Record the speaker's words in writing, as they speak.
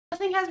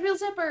everything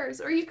has real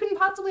zippers, or you couldn't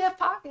possibly have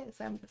pockets.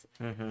 I'm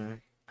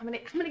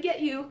gonna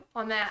get you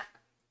on that.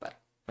 But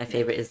my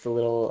favorite is the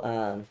little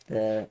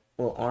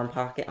arm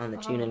pocket on the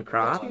tune and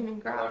crop. Tune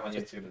and crop. On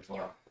YouTube as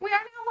well. We are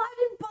now live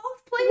in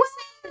both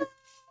places.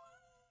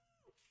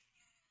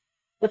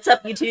 What's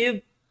up,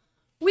 YouTube?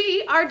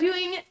 We are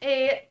doing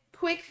a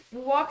quick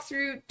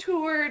walkthrough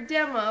tour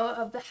demo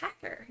of the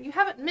hacker. You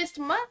haven't missed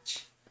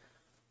much.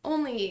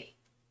 Only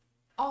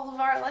all of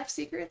our life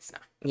secrets. No.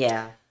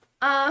 Yeah.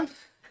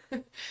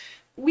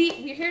 We're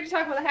here to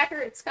talk about the hacker.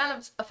 It's kind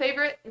of a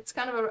favorite. It's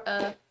kind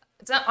of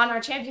it's not on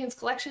our Champions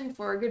collection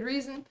for a good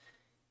reason.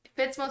 It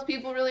fits most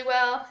people really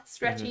well. It's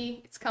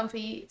stretchy. It's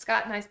comfy. It's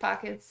got nice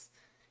pockets.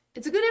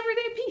 It's a good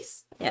everyday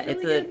piece. Yeah,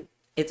 really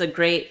it's a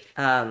great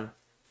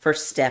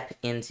first step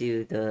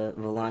into the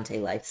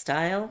Volante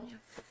lifestyle.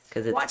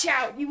 Because watch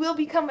out, you will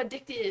become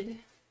addicted.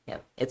 Yeah,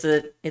 it's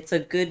a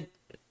good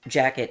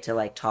jacket to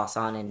like toss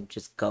on and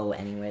just go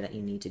anywhere that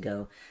you need to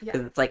go.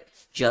 Because it's like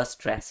just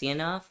dressy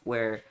enough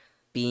where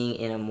being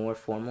in a more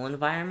formal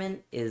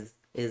environment is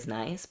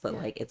nice, but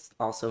like it's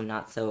also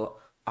not so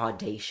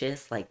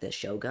audacious like the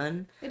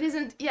Shogun. It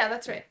isn't. Yeah,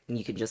 that's right. And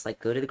you could just like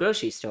go to the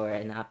grocery store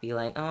and not be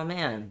like, oh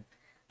man,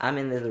 I'm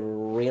in this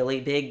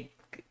really big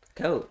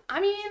coat.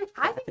 I mean,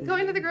 I think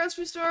going to the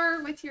grocery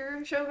store with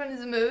your Shogun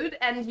is a mood,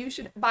 and you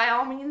should by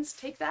all means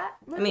take that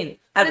mood. I mean,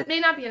 but it may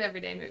not be an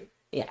everyday mood.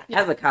 Yeah,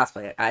 as a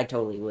cosplayer, I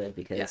totally would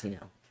because you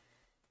know,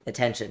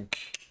 attention.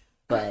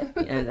 But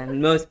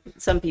and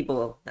some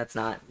people that's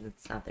not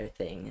their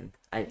thing,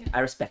 and I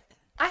respect that.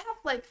 I have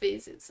like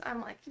phases.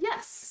 I'm like,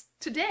 yes,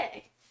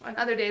 today. On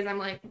other days, I'm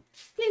like,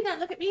 please don't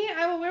look at me.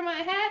 I will wear my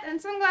hat and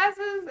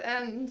sunglasses,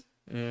 and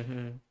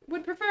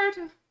would prefer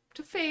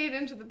to fade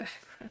into the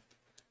background.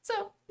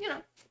 So you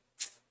know,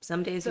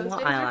 some days you those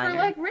want days eyeliner. are for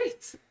like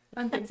wraiths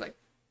and things like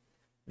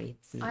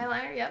wraiths.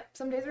 Eyeliner. Yep.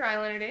 Some days are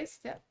eyeliner days.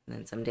 Yep. And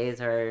then some days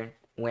are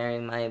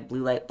wearing my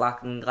blue light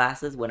blocking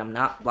glasses when I'm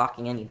not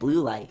blocking any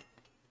blue light.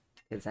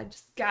 Because I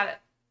just got it.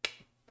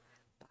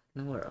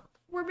 In the world.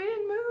 We're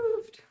being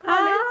moved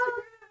on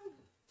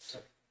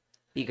Instagram.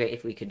 Be great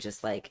if we could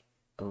just like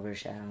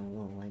overshadow a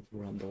little like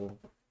rumble.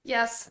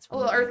 Yes, a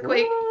little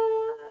earthquake.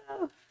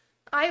 Whoa.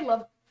 I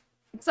love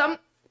some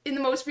in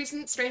the most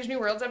recent Strange New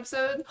Worlds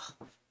episode,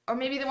 or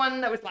maybe the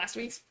one that was last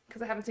week's,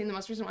 because I haven't seen the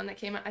most recent one that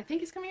came out. I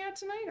think it's coming out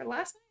tonight or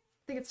last night.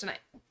 I think it's tonight.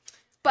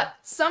 But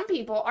some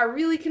people are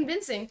really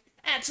convincing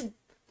at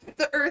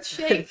the earth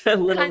shake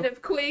kind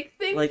of quake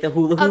thing. Like the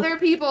hula hoop. Other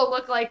people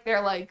look like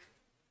they're like,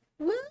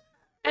 what?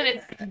 And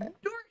it's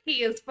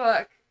dorky as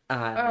fuck.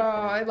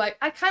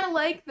 I kind of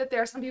like that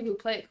there are some people who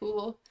play it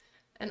cool,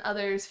 and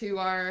others who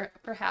are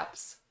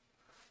perhaps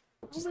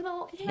a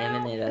little,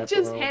 hamming it up.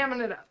 Just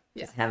hamming it up.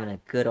 Yeah. Just having a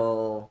good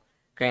old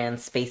grand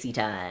spacey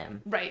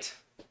time. Right.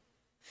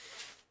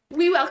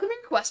 We welcome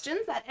your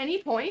questions at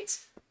any point.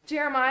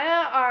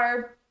 Jeremiah,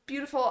 our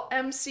beautiful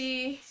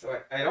MC. So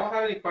I don't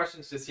have any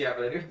questions just yet,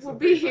 but I do have some We'll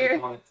be here.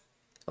 comments.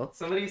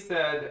 Somebody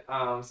said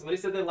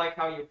they like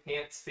how your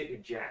pants fit your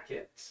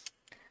jacket.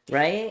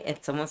 Right?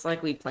 It's almost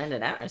like we planned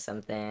it out or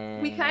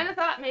something. We kind of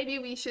thought maybe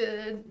we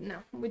should. No,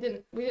 we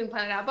didn't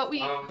plan it out, but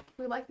we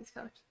like these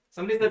colors.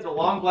 Somebody said the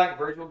long black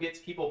Virgil gets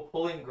people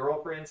pulling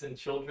girlfriends and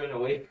children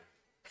away.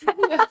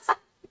 Yes.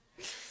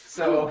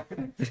 So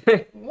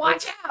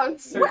watch out!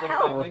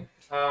 Wow.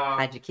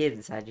 Hide your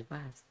kids, hide your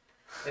wives.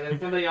 And then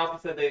somebody also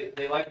said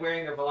they like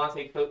wearing their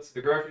Volante coats to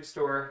the grocery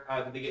store.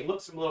 Did they get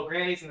looks from little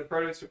grannies in the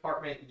produce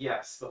department?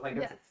 Yes, but like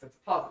that's a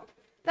positive.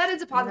 That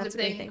is a positive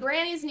thing.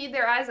 Grannies need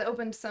their eyes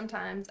opened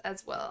sometimes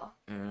as well.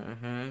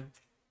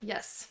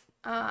 Yes.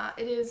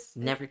 It is.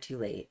 Never too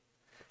late.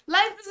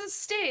 Life is a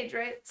stage,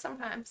 right?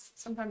 Sometimes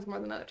more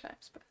than other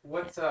times.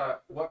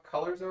 But what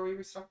colors are we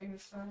restocking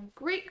this time?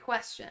 Great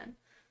question.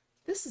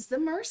 This is the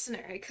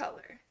mercenary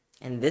color.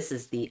 And this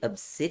is the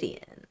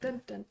obsidian.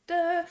 Dun, dun,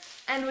 dun.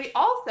 And we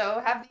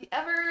also have the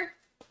ever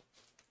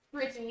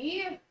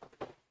pretty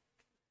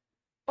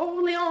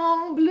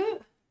Orléans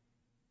Bleu,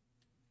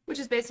 which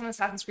is based on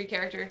Assassin's Creed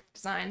character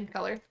design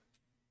color.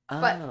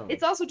 Oh. But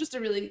it's also just a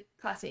really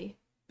classy,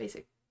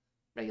 basic,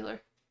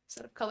 regular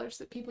set of colors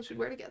that people should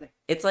wear together.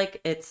 It's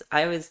like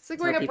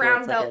wearing a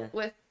brown belt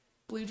with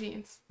blue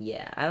jeans.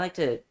 Yeah, I like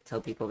to tell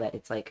people that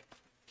it's like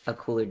a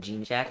cooler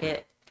jean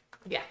jacket.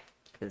 Yeah.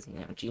 Because, you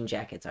know, jean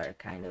jackets are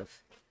kind of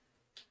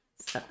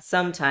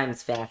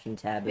sometimes fashion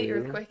taboo. The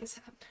earthquake is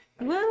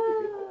happening.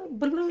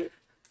 Whoa.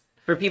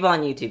 For people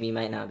on YouTube, you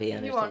might not be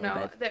understanding. You won't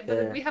know.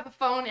 But we have a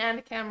phone and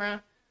a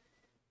camera.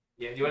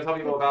 Yeah, do you want to tell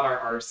people about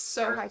our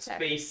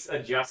high-tech space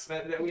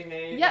adjustment that we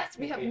made? Yes,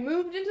 we have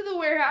moved into the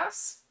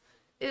warehouse.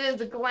 It is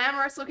a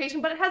glamorous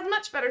location, but it has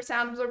much better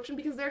sound absorption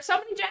because there are so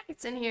many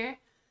jackets in here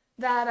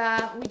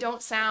that we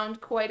don't sound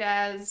quite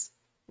as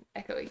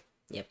echoey.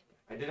 Yep.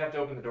 I did have to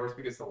open the doors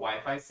because the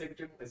Wi-Fi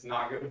signal is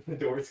not good with the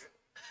doors.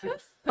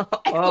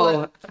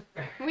 Excellent.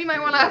 We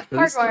might want to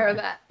hardwire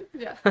that.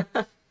 Yeah.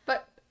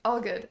 But all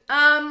good.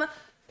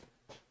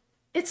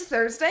 It's a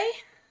Thursday.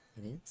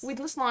 It is. We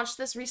just launched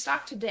this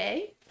restock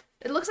today.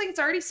 It looks like it's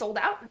already sold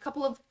out. A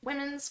couple of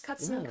women's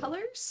cuts and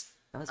colors.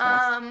 That was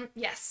fast.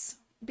 Yes,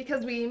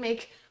 because we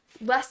make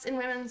less in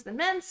women's than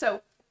men's,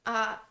 so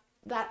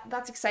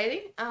that's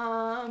exciting.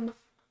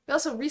 We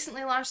also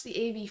recently launched the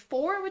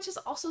AV4, which is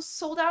also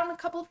sold out in a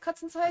couple of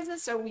cuts and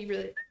sizes, so we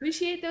really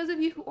appreciate those of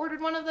you who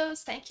ordered one of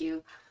those. Thank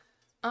you.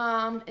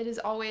 It is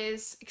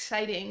always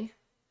exciting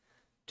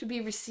to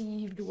be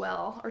received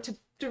well, or to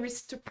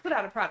put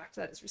out a product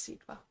that is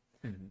received well.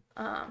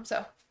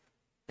 So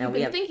Now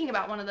we've been thinking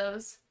about one of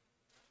those.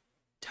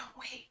 Don't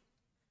wait.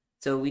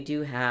 So we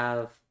do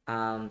have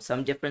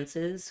some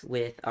differences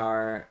with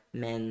our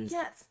men's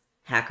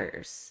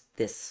hackers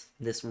this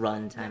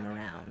run time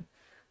around.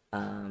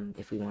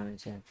 If we wanted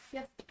to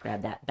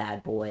grab that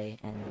bad boy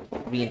and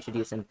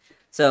reintroduce him.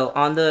 So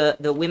on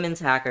the women's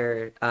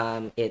hacker,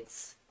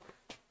 it's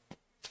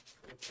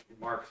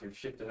Mark, you've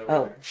shifted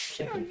over.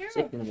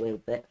 Shifting a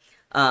little bit.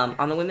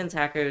 On the women's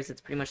hackers,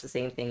 it's pretty much the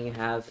same thing. You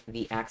have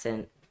the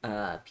accent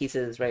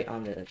pieces right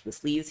on the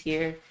sleeves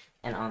here,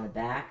 and on the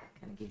back,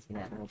 kind of gives you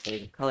that little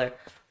shade of color.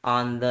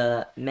 On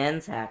the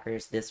men's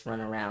hackers, this run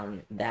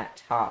around,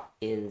 that top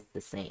is the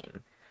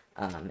same,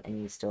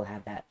 and you still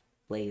have that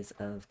blaze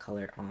of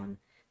color on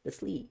the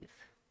sleeve.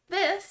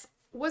 This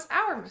was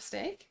our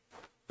mistake,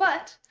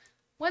 but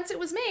once it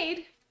was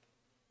made,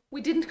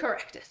 we didn't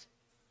correct it.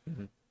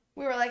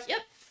 We were like,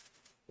 yep,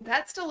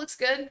 that still looks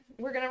good.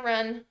 We're gonna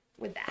run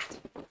with that.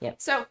 Yep.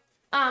 So,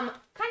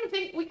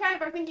 we kind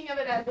of are thinking of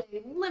it as a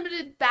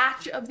limited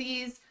batch of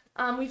these.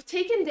 We've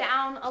taken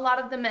down a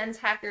lot of the men's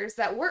hackers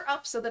that were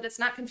up so that it's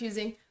not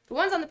confusing. The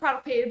ones on the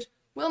product page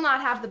will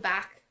not have the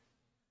back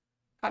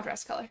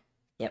contrast color.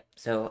 Yep.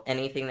 So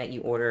anything that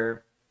you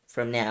order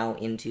from now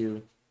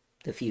into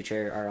the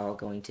future are all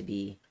going to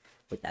be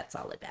with that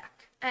solid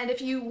back. And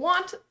if you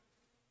want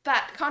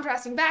that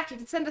contrasting back, you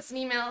can send us an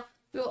email.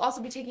 We will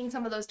also be taking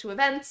some of those to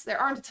events. There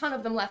aren't a ton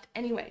of them left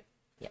anyway.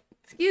 Yep.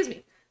 Excuse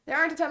me. There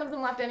aren't a ton of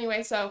them left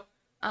anyway, so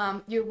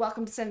you're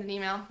welcome to send an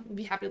email. We'd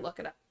be happy to look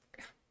it up.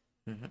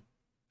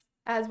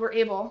 As we're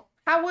able.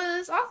 How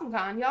was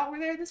AwesomeCon? Y'all were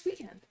there this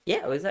weekend.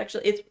 Yeah,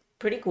 it's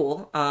pretty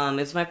cool. It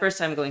was my first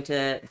time going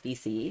to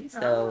DC,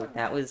 so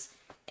that was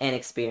an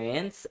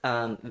experience.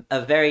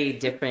 A very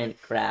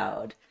different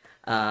crowd.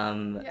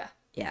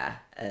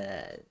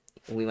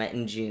 We went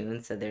in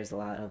June, so there's a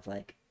lot of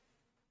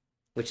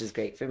which is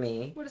great for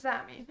me. What does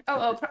that mean?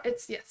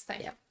 It's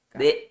thank you.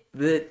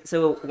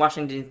 So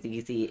Washington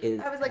DC is.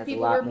 I was like,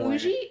 people were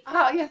bougie.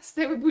 Oh yes,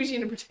 they were bougie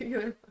in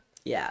particular.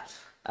 Yeah.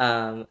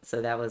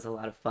 So that was a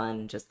lot of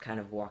fun, just kind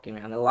of walking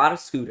around. A lot of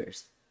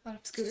scooters. A lot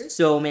of scooters.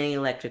 So many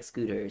electric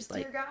scooters.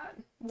 Dear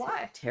God,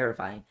 why?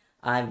 Terrifying.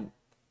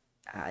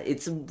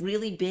 It's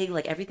really big.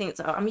 Everything.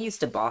 So I'm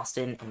used to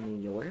Boston and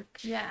New York.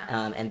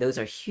 Yeah. And those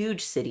are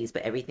huge cities,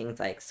 but everything's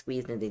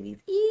squeezed into these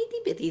itty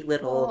bitty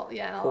little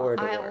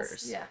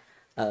corridors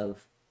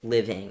of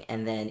living.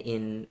 And then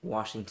in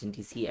Washington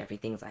D.C.,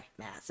 everything's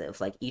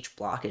massive. Each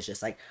block is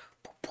just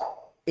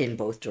in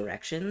both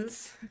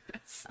directions.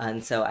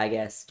 And so I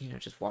guess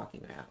just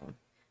walking around.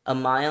 A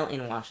mile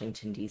in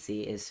Washington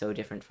D.C. is so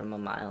different from a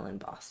mile in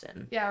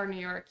Boston. Yeah, or New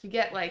York. You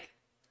get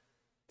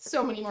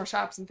so many more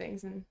shops and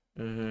things in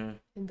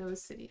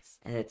those cities.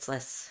 And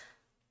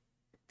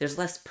there's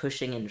less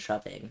pushing and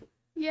shoving.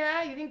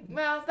 Yeah, you think,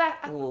 well,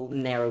 that... Little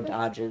narrow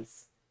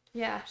dodges.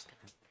 Yeah.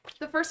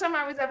 The first time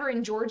I was ever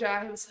in Georgia,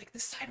 I was the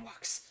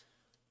sidewalks,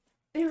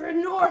 they were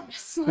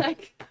enormous.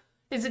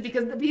 Is it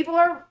because the people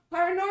are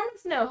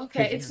enormous? No,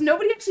 okay. It's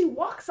nobody actually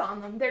walks on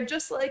them. They're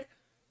just that.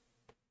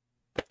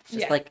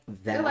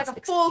 They're a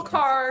full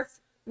car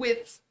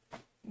with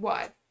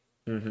wide.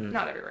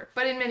 Not everywhere,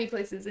 but in many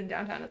places in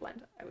downtown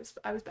Atlanta. I was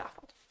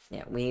baffled.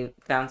 Yeah, we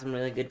found some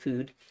really good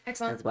food.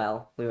 Excellent. As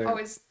well. We were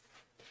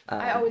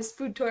I always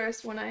food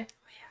tourist when I.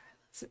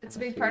 It's a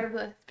big part of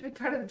the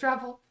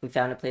travel. We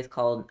found a place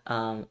called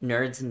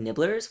Nerds and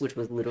Nibblers, which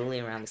was literally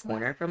around the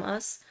corner from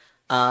us.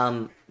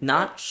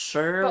 Not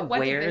sure but what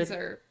where did they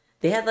serve?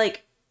 They had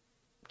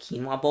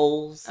quinoa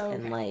bowls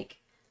and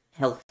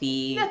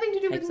healthy. Nothing to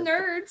do with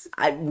nerds.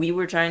 We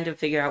were trying to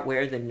figure out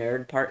where the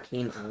nerd part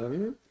came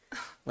in.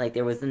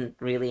 There wasn't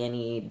really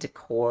any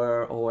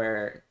decor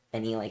or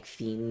any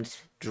themed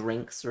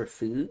drinks or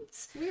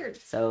foods. Weird.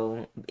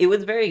 So it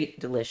was very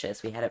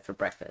delicious. We had it for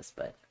breakfast,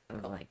 but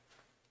I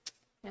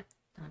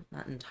was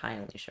not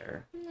entirely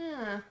sure.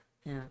 Yeah.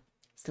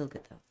 Still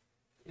good though.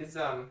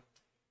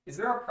 Is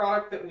there a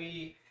product that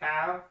we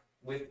have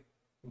with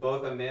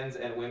both a men's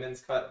and women's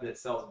cut that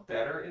sells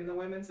better in the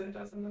women's than it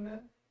does in the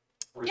men?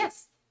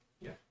 Yes.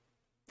 Yeah.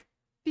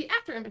 The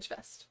After Image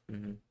Vest.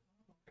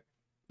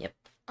 Yep.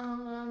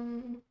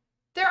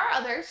 There are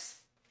others,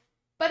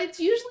 but it's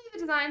usually the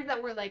designs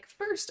that were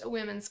first a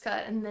women's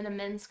cut and then a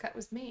men's cut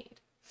was made.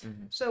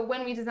 So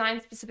when we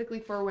design specifically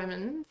for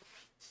women,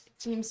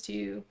 it seems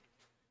to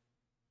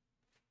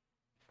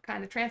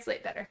kind of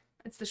translate better.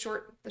 It's the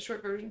short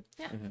version.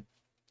 Yeah.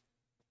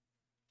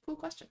 Cool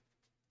question.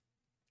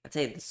 I'd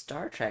say the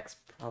Star Treks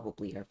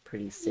probably are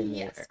pretty similar.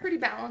 Yes, pretty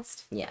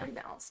balanced. Yeah. Pretty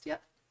balanced,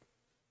 yep.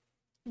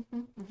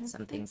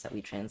 Some things that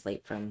we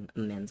translate from a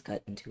men's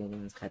cut into a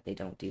women's cut, they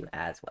don't do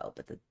as well,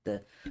 but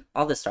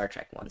all the Star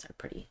Trek ones are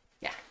pretty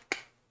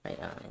right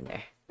on in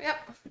there.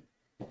 Yep.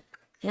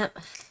 Yep.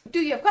 Do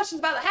you have questions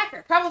about the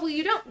hacker? Probably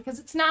you don't, because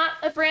it's not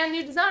a brand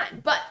new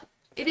design, but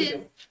it is.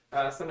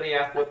 Somebody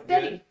asked what's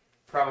good.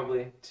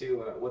 Probably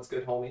to what's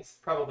good, homies.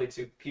 Probably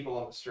to people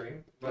on the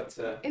stream, but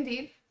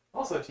Indeed.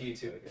 Also to you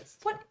too, I guess.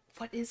 What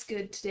is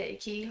good today,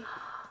 Key?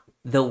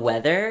 The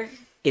weather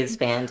is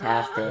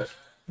fantastic.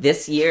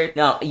 This year,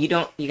 no, you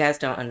guys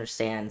don't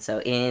understand.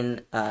 So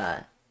in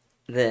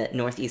the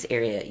Northeast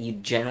area, you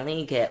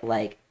generally get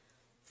like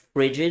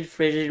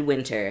frigid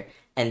winter,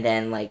 and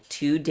then like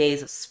 2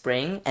 days of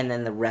spring, and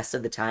then the rest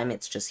of the time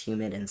it's just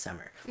humid in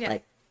summer. Yeah.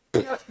 Like,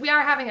 we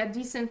are having a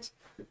decent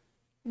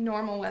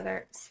normal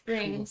weather,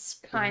 spring,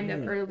 kind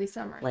of early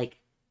summer. Like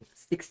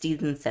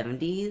 60s and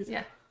 70s.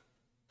 Yeah.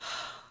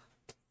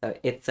 So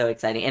it's so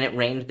exciting. And it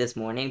rained this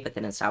morning, but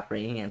then it stopped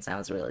raining and now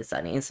it's really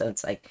sunny. So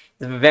it's like,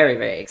 it's very,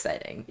 very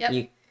exciting.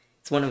 Yep.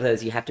 It's one of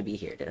those you have to be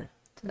here to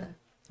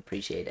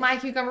appreciate it. My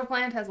cucumber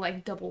plant has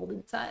like doubled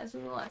in size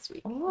in the last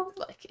week. Oh.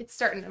 Like it's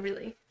starting to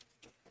really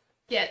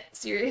get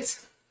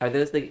serious. Are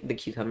those the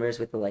cucumbers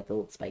with the like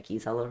little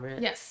spikies all over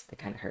it? Yes. They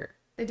kind of hurt.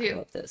 They do. I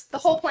love those. The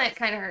whole plant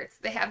kind of hurts.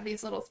 They have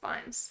these little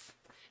spines.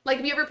 Like,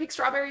 have you ever picked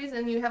strawberries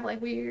and you have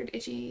like weird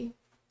itchy,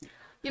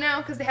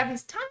 because they have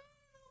these tiny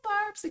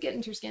barbs that get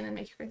into your skin and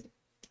make you crazy.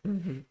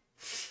 Mm-hmm.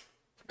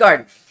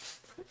 Garden.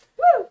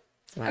 Woo!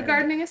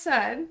 Gardening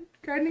aside,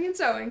 gardening and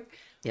sewing.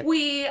 Yep.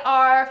 We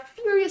are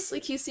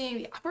furiously QCing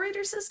the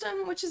operator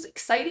system, which is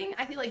exciting.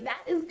 I feel like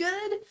that is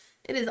good.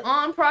 It is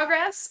on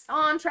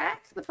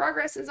track. The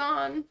progress is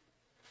on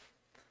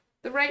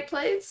the right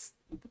place.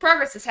 The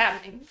progress is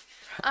happening.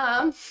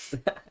 And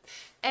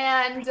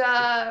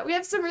we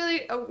have some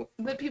really,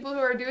 the people who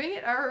are doing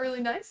it are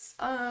really nice.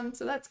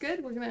 So that's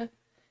good. We're going to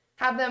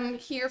have them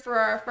here for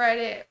our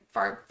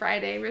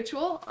Friday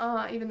ritual,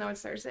 even though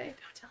it's Thursday.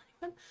 Don't tell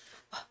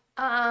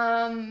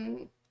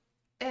anyone.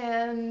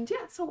 And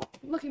yeah, so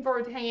looking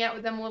forward to hanging out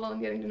with them a little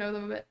and getting to know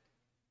them a bit.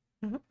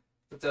 Mm-hmm.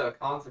 But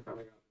cons are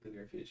coming up in the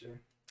near future.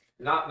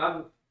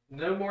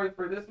 No more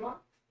for this month?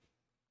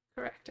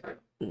 Correct.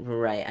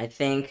 Right. I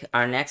think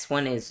our next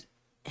one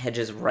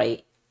hedges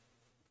right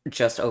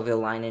just over the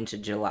line into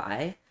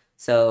July.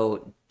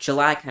 So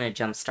July kind of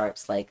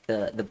jumpstarts like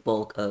the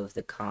bulk of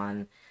the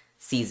con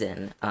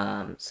season.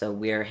 So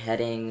we're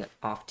heading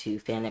off to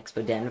Fan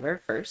Expo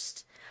Denver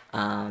first,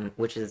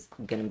 which is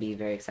going to be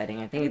very exciting.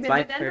 I think it's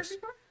my first.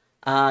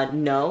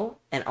 No,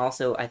 and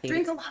also I think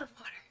drink a lot of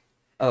water.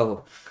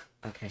 Oh,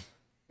 okay.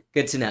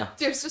 Good to know.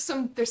 There's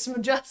some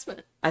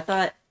adjustment. I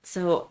thought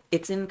so.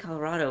 It's in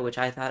Colorado, which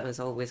I thought was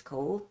always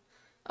cold.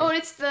 Oh, and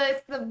it's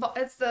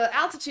the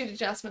altitude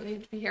adjustment that you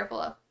have to be careful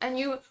of, and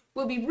you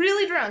will be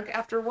really drunk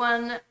after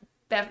one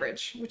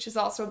beverage, which is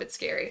also a bit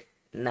scary.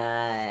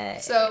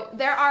 Nice. So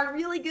there are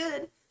really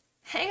good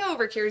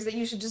hangover cures that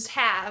you should just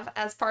have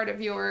as part of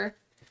your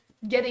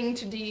getting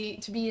to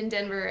be in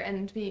Denver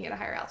and being at a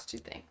higher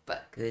altitude thing.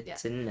 But good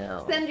to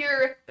know. Send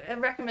your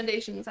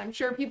recommendations. I'm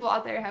sure people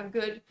out there have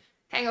good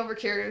hangover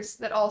cures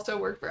that also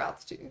work for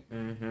altitude.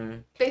 Mm-hmm.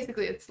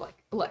 Basically, it's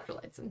like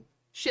electrolytes and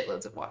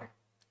shitloads of water.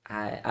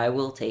 I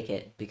will take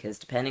it because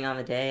depending on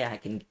the day, I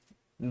can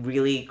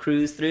really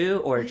cruise through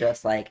or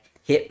just like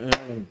hit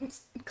and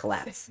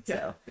collapse.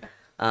 Yeah.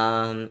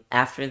 So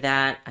after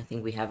that, I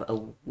think we have a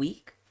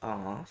week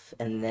off,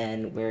 and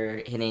then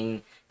we're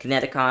hitting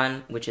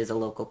Kineticon, which is a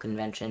local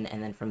convention,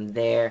 and then from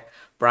there,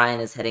 Brian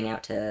is heading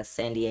out to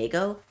San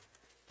Diego,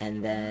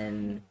 and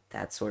then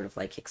that sort of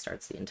like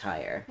kickstarts the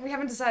entire. We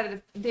haven't decided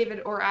if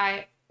David or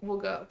I will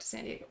go to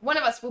San Diego. One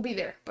of us will be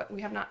there, but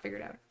we have not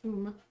figured out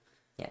whom.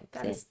 Yeah,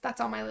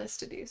 that's on my list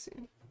to do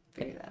soon.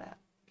 Figure that out.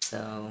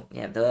 So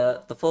yeah,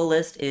 the full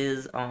list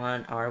is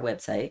on our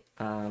website.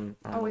 On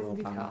the little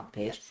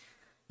page. Yes.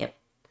 Yep.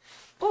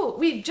 Oh,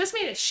 we just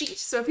made a sheet.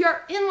 So if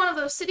you're in one of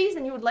those cities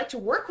and you would like to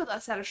work with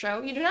us at a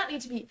show, you do not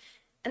need to be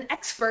an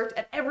expert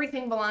at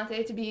everything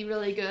Volante to be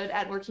really good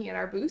at working at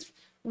our booth.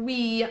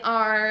 We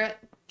are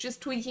just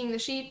tweaking the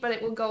sheet, but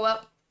it will go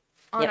up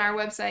on our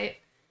website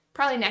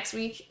probably next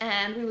week.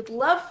 And we would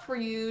love for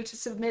you to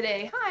submit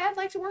hi, I'd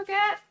like to work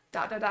at ...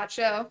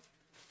 show.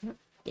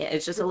 Yeah,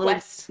 it's just a little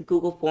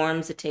Google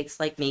Forms. It takes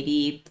like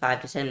maybe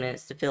 5 to 10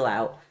 minutes to fill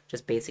out.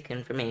 Just basic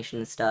information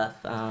and stuff.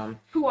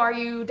 Who are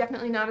you?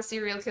 Definitely not a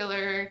serial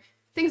killer.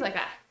 Things like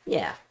that.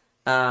 Yeah.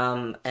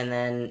 And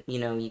then,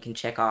 you can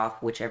check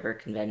off whichever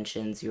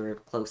conventions you're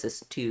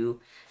closest to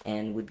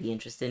and would be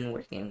interested in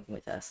working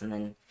with us. And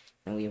then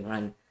we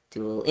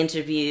do a little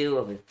interview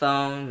over the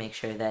phone, make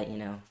sure that,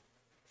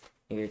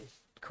 you're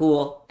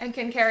cool. And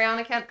can carry on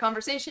a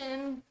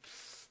conversation.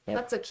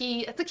 Yep. That's a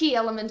key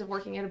element of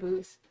working at a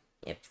booth.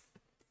 Yep.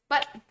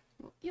 But,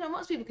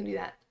 most people can do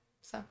that.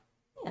 So,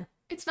 yeah.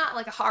 It's not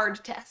like a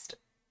hard test.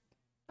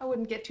 I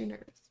wouldn't get too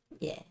nervous.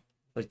 Yeah.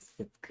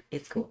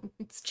 It's cool.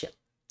 It's chill.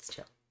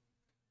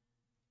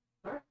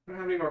 All right. I don't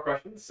have any more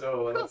questions.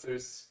 So, unless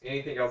there's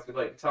anything else we'd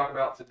like to talk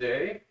about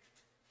today.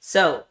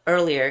 So,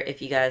 earlier,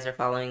 if you guys are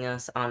following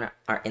us on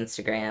our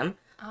Instagram,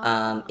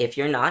 if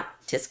you're not,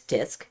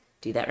 tisk,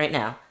 do that right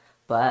now.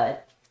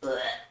 But...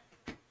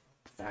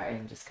 Sorry, I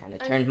just kind of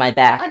turned my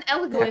back. An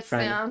elegant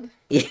sound.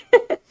 Yeah.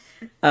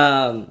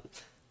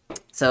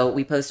 So So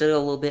we posted a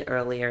little bit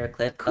earlier a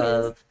clip Quiz.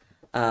 of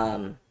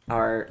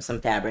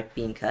some fabric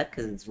being cut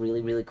because it's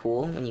really, really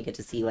cool when you get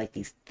to see like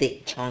these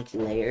thick, chunky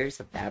layers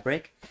of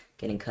fabric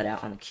getting cut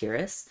out on a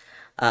cuirass.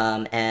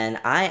 And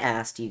I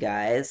asked you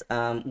guys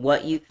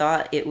what you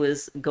thought it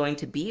was going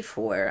to be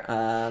for.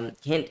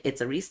 Hint,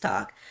 it's a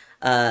restock.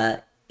 Hiroshi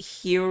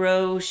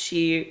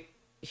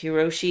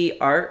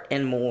Art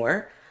and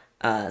More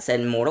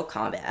said Mortal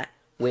Kombat,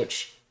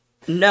 which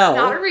no,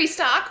 Not a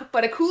restock,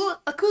 but a cool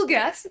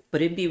guess.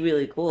 but it'd be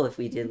really cool if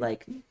we did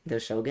like the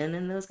Shogun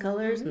in those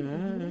colors.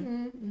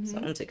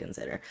 Something to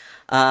consider.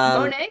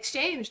 Monet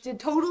Exchange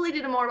totally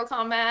did a Mortal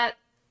Kombat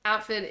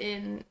outfit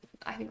in,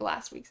 I think,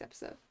 last week's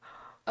episode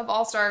of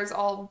All Stars,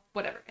 all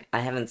whatever. I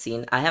haven't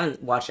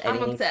watched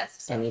I'm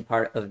obsessed, so. any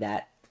part of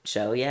that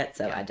show yet,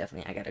 so Yeah. I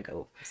gotta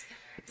go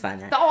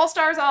find that. The All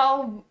Stars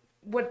all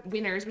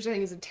winners, which I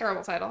think is a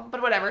terrible title,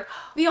 but whatever.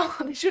 They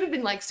should have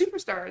been like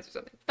superstars or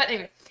something. But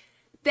anyway,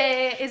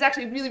 is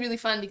actually really, really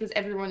fun because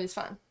everyone is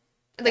fun.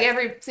 Like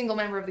every single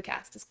member of the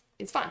cast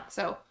is fun.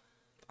 So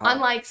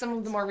unlike some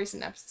of the more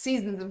recent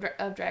seasons of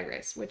Drag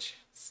Race, which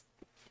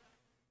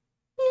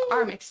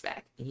are mixed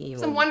bag.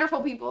 Some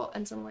wonderful people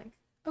and some like,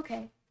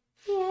 okay.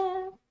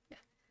 Yeah.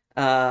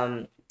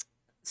 I'm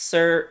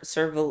sorry.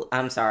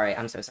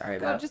 I'm so sorry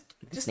about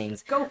just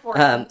names. Go for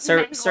it.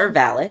 Sir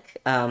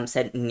Valak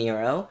said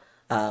Nero,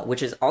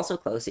 which is also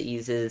close. It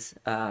uses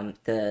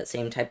the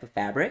same type of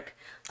fabric,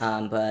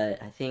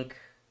 but I think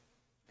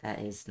that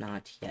is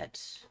not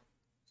yet.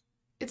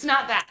 It's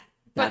not that,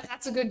 but Not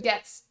that's a good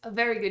guess. A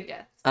very good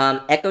guess.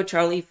 Echo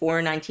Charlie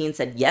 419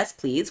 said yes,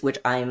 please, which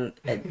I'm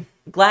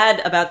glad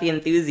about the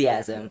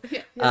enthusiasm.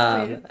 Yes,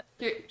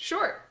 please.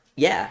 Sure.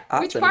 Yeah,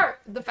 awesome. Which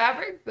part? The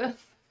fabric?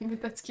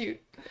 That's cute.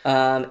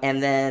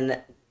 And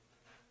then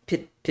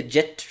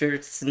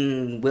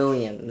Pidgeterson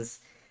Williams.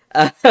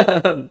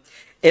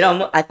 It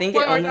almost. I think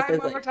it almost says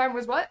One more time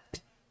was what?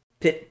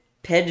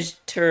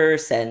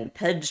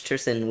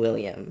 Pidgeterson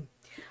William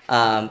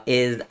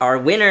is our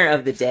winner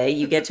of the day.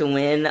 You get to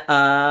win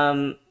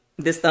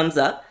this thumbs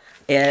up.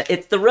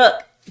 It's the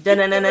Rook.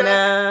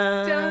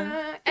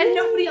 Da-na-na-na-na. And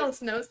nobody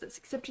else knows this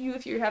except you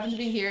if you happen to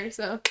be here.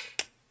 So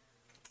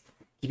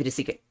keep it a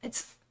secret.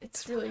 It's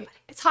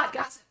hot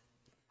gossip.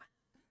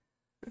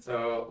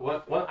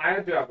 So I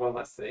do have one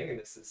last thing, and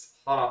this is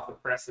hot off the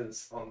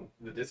presses on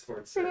the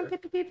Discord server.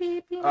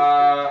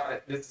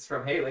 This is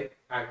from Haley.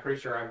 I'm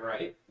pretty sure I'm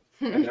right.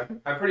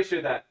 I'm pretty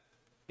sure that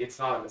it's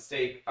not a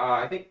mistake.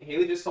 I think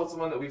Haley just told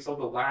someone that we sold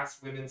the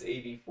last women's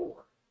AV4. So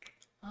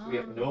we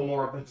have no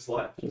more of those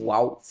left.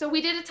 Wow. So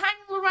we did a tiny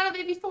little run of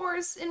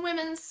AV4s in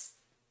women's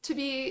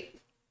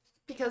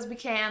because we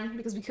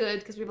could,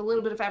 because we have a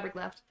little bit of fabric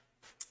left.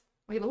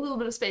 We have a little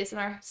bit of space in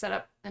our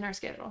setup, in our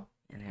schedule.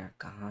 And they're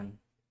gone.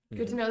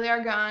 Good to know they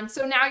are gone.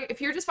 So now,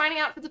 if you're just finding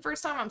out for the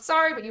first time, I'm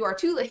sorry, but you are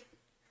too late.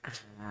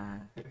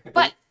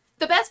 But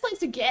the best place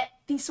to get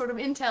these sort of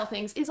intel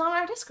things is on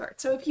our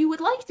Discord. So if you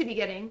would like to be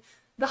getting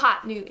the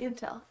hot new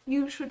intel,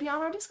 you should be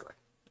on our Discord.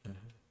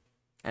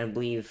 I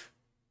believe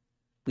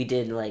we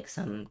did like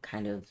some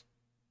kind of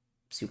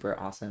super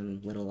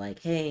awesome little like,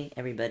 hey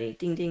everybody,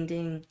 ding ding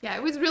ding. Yeah,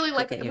 it was really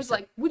like, Okay, it was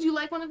like, would you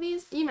like one of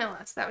these? Email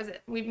us. That was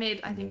it. We've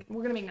made, I think,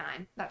 we're gonna make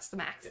 9. That's the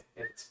max.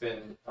 It's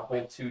been a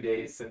whole 2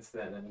 days since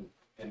then,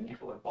 and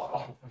people have bought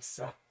all of them,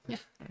 so. Yeah.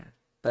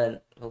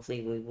 But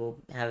hopefully we will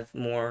have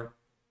more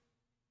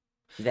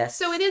vests.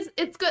 So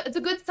it's good. It's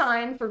a good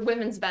sign for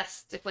women's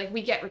vests if like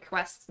we get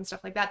requests and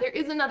stuff like that. There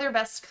is another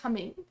vest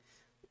coming.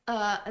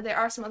 There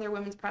are some other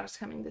women's products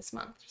coming this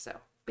month, so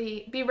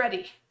be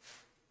ready.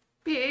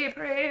 Be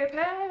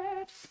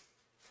prepared.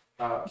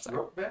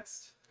 Rope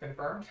vest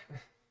confirmed.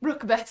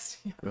 Rook vest.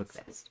 Rook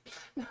vest.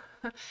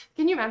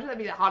 Can you imagine that'd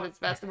be the hottest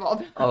vest of all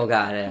time? Oh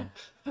god. Yeah.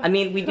 I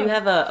mean, we do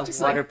have a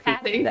Just, like, waterproof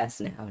padding. vest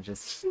now.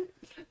 Just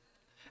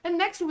And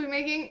next we'll be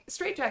making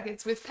straight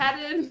jackets with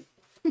padded.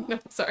 No,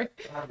 sorry.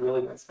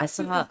 Really nice. I This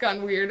saw has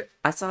gone weird.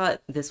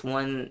 this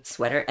one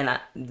sweater, and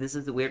this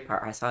is the weird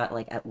part. I saw it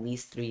like at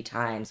least 3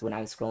 times when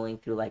I was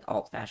scrolling through like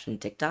alt fashion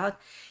TikTok.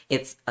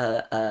 It's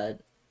a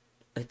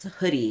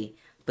hoodie,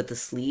 but the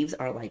sleeves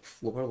are like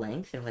floor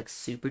length. They're like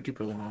super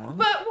duper long.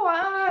 But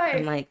why?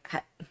 I'm like,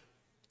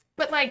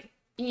 But like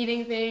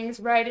eating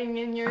things, writing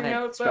in your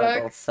I struggle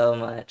notebook. so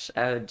much.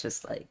 I would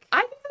just like,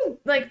 I think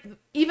like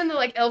even the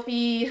like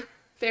elfy,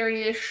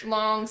 fairy-ish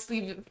long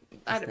sleeve.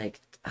 I just don't like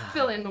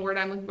fill in the word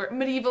I'm looking for.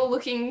 Medieval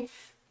looking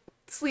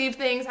sleeve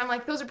things. I'm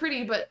like, those are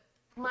pretty, but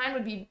mine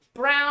would be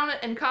brown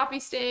and coffee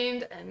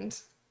stained and.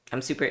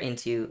 I'm super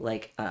into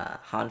like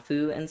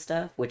hanfu and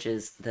stuff, which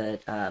is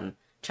the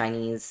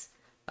Chinese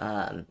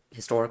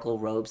historical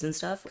robes and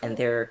stuff, and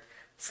their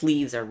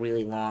sleeves are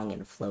really long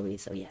and flowy.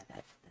 So yeah,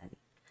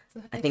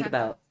 I think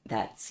about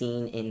that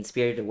scene in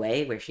Spirited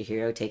Away where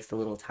Chihiro takes the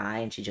little tie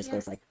and she just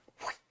goes like,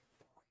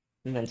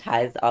 and then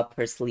ties up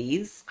her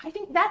sleeves. I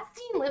think that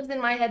scene lives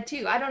in my head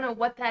too. I don't know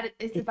what that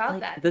is about.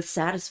 Like that the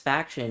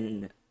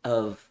satisfaction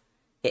of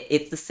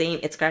it's the same.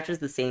 It scratches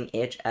the same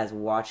itch as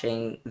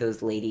watching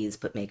those ladies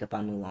put makeup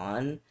on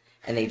Mulan,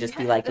 and they just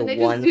do like and a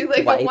they one just do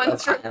like swipe a one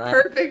of stroke eyeliner.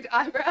 perfect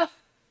eyebrow.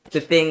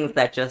 the things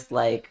that just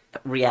like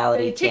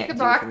reality They tick can't the do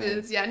for me.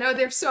 boxes. Yeah, no,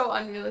 they're so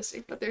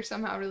unrealistic, but they're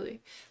somehow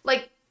really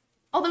like.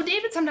 Although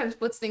David sometimes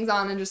puts things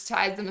on and just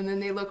ties them, and then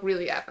they look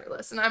really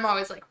effortless, and I'm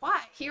always like,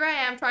 why? Here I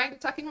am trying to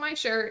tuck in my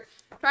shirt,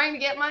 trying to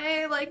get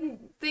my like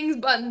things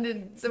buttoned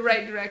in the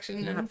right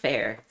direction. Not And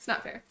fair. it's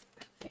not fair.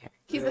 Fair.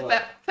 He's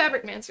the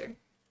fabric mancer.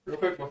 Real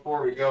quick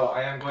before we go,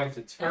 I am going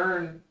to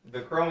turn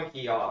the chroma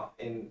key off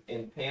and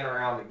pan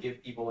around and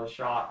give people a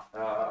shot.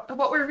 Of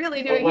what we're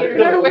really doing what here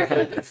it in our really is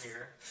warehouse.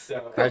 here.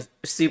 So, Our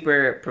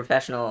super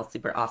professional,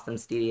 super awesome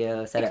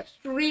studio setup.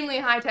 Extremely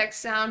high-tech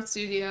sound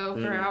studio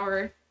for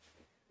our...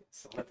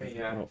 so let me,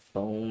 Little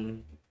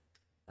foam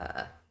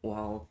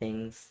wall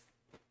things.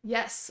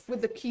 Yes,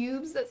 with the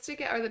cubes that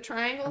stick out, or the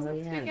triangles Oh that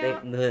yeah, stick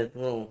out. the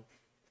little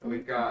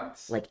we've got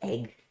like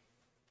egg.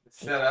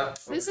 set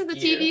up. This is the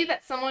TV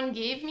that someone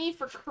gave me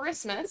for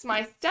Christmas.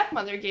 My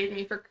stepmother gave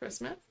me for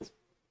Christmas.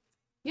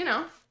 You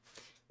know,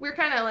 we're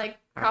kind of like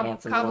Our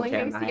handsome little cobbling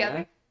things Jeremiah.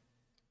 together.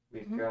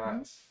 We've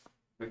got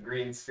the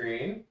green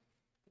screen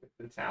with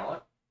the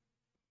talent.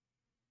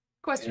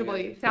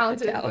 Questionably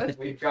talented, Talent. but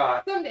We've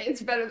got some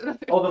days better than others.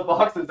 all the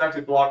boxes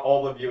actually block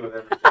all the view of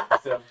everything.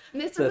 So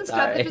And this is So the stuff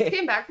that sorry. just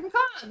came back from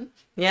con.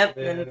 Yep,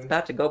 and it's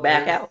about to go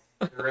back there's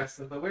out. the rest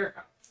of the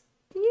warehouse.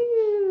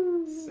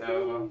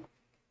 So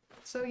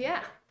So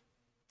yeah,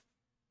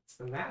 it's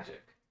the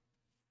magic.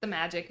 the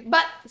magic.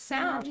 But the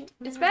sound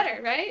is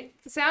better, right?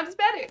 The sound is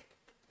better.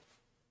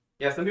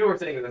 Yeah, some people were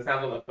saying that the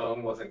sound on the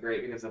phone wasn't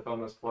great because the phone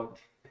was plugged.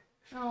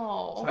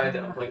 Oh. So I had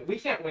to, like, we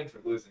can't win for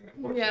losing.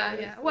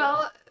 Unfortunately. Yeah.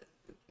 Well,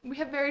 we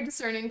have very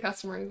discerning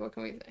customers. What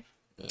can we say?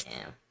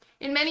 Yeah.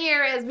 In many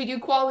areas, we do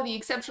quality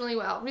exceptionally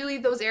well. Really,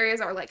 those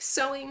areas are like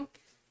sewing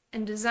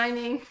and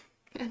designing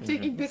and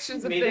taking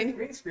pictures I of mean, this things.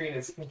 green screen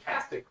is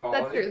fantastic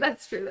quality. That's true.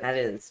 That's true. That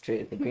is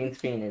true. The green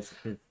screen is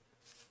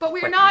But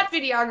we're quite not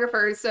nice.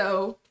 videographers,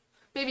 so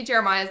maybe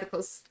Jeremiah is the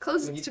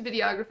closest When you- to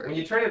videographer. When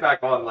you turn it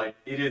back on, like,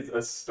 it is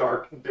a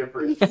stark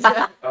difference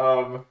Yeah.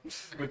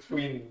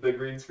 between the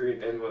green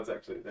screen and what's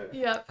actually there.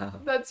 Yeah, Oh.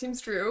 that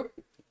seems true.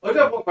 Let's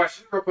have one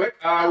question real quick.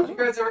 Would you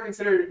guys ever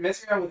consider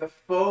messing around with a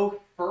faux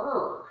fur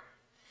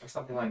or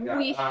something like that?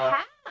 We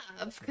have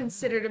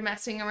considered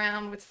messing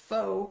around with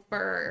faux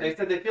fur. They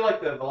said they feel like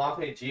the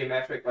Volante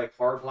geometric, like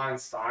hardline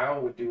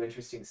style would do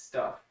interesting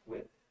stuff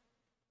with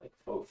like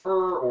faux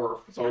fur or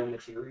faux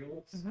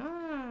materials.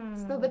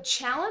 So the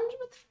challenge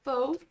with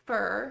faux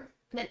fur,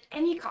 and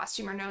any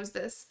costumer knows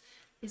this,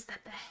 is that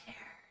the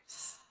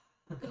hairs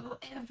go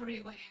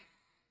everywhere.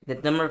 the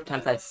number of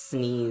times I've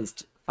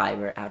sneezed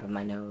fiber out of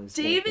my nose.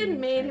 David making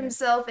made sure.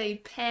 himself a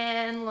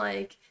pan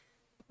like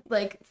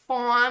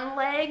fawn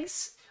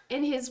legs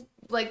in his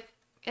like,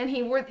 and he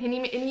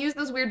used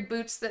those weird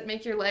boots that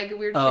make your leg a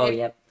weird Oh shape.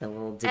 yep, the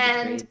little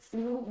And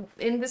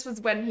digitrates. this was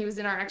when he was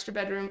in our extra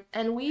bedroom,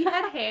 and we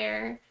had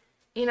hair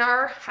in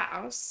our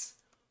house,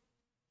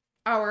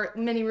 our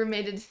many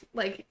roommated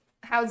like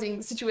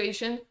housing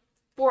situation,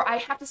 for I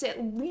have to say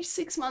at least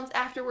 6 months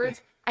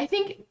afterwards. I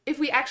think if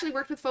we actually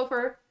worked with faux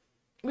fur,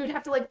 we would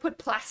have to like put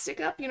plastic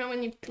up, you know,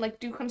 when you like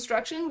do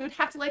construction, we would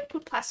have to like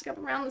put plastic up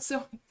around the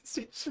sewing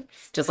station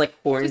Just like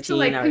quarantine just to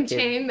like our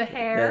contain the kids.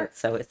 hair.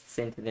 So it's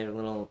into their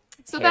little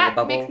So hair that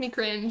bubbles. makes me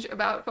cringe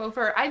about faux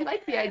fur. I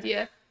like the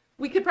idea.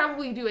 We could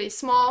probably do a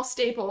small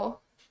staple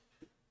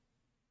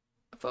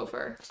faux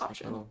fur Like a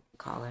option. little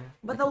collar.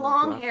 But like the a little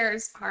long glove.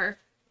 hairs are,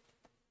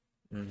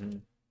 Mm-hmm.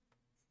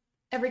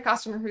 every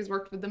customer who's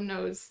worked with them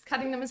knows,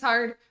 cutting them is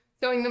hard,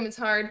 sewing them is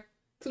hard,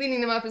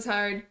 cleaning them up is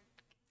hard,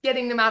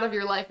 getting them out of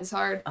your life is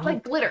hard. It's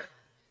like glitter.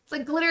 It's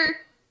like glitter,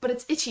 but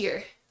it's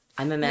itchier.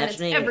 I'm And it's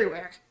imagining.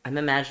 everywhere. I'm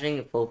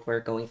imagining both were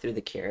going through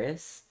the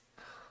curious.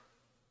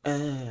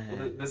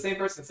 Well, the same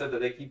person said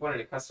that they keep wanting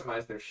to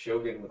customize their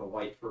Shogun with a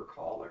white fur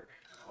collar.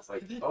 I was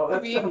like, oh,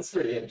 that Sweet. sounds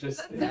pretty That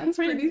interesting. sounds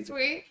pretty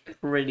sweet.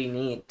 Pretty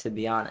neat, to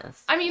be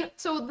honest. I mean,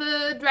 so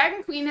the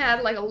Dragon Queen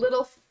had like a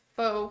little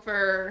faux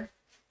fur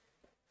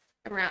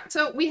around.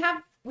 So we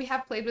have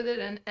played with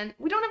it, and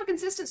we don't have a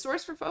consistent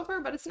source for faux fur,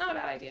 but it's not a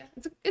bad idea.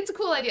 It's a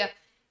cool idea.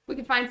 We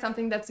could find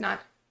something that's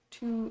not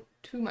too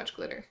much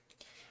glitter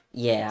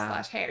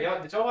Yeah. / hair.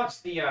 Yeah, did y'all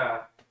watch the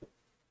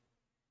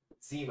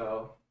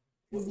Zemo?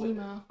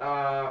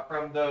 Zemo.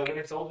 From the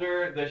Winter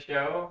Soldier, the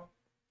show?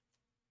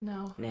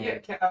 No. Nah. Yeah,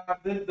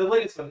 the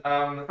latest one,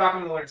 the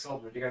Falcon and the Winter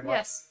Soldier. Did you guys watch?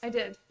 Yes, I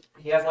did.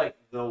 He has like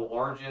the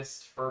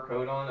largest fur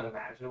coat on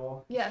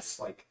imaginable. Yes. It's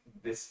like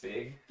this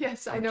big.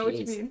 Yes, I Oh, know what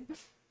you jeez. mean.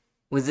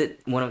 Was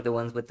it one of the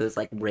ones with those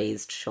like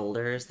raised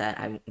shoulders that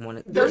I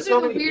wanted? Those There's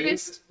are the many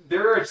weirdest- memes.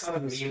 There are a ton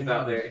of So memes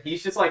out there.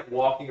 He's just like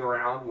walking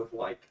around with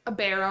like, A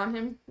bear on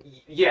him.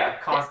 yeah,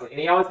 constantly,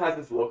 and he always has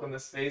this look on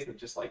his face of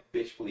just like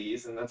bitch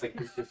please, and that's like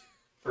his just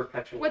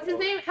perpetual. What's his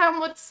look. name?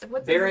 What's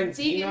Baron his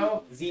name?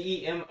 Zemo,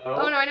 Zemo.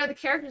 Oh no, I know the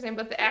character's name,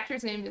 but the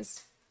actor's name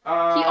is. He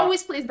Uh,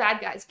 always plays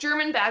bad guys,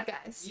 German bad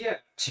guys. Yeah.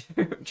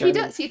 He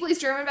does. He plays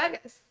German bad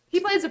guys. He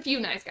plays a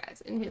few nice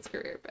guys in his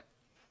career, but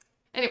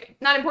anyway,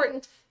 not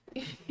important.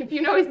 If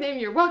you know his name,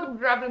 you're welcome to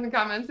drop it in the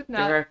comments. If There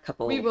are not, a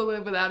couple. we will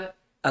live without it.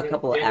 A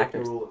couple of Daniel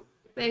actors. Bruhl.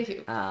 Thank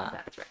you. Uh,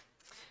 That's right.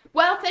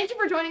 Well, thank you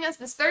for joining us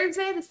this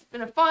Thursday. This has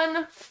been a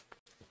fun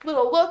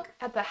little look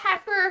at the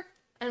hacker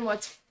and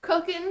what's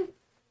cooking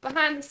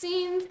behind the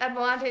scenes at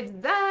Volante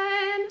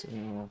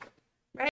Design.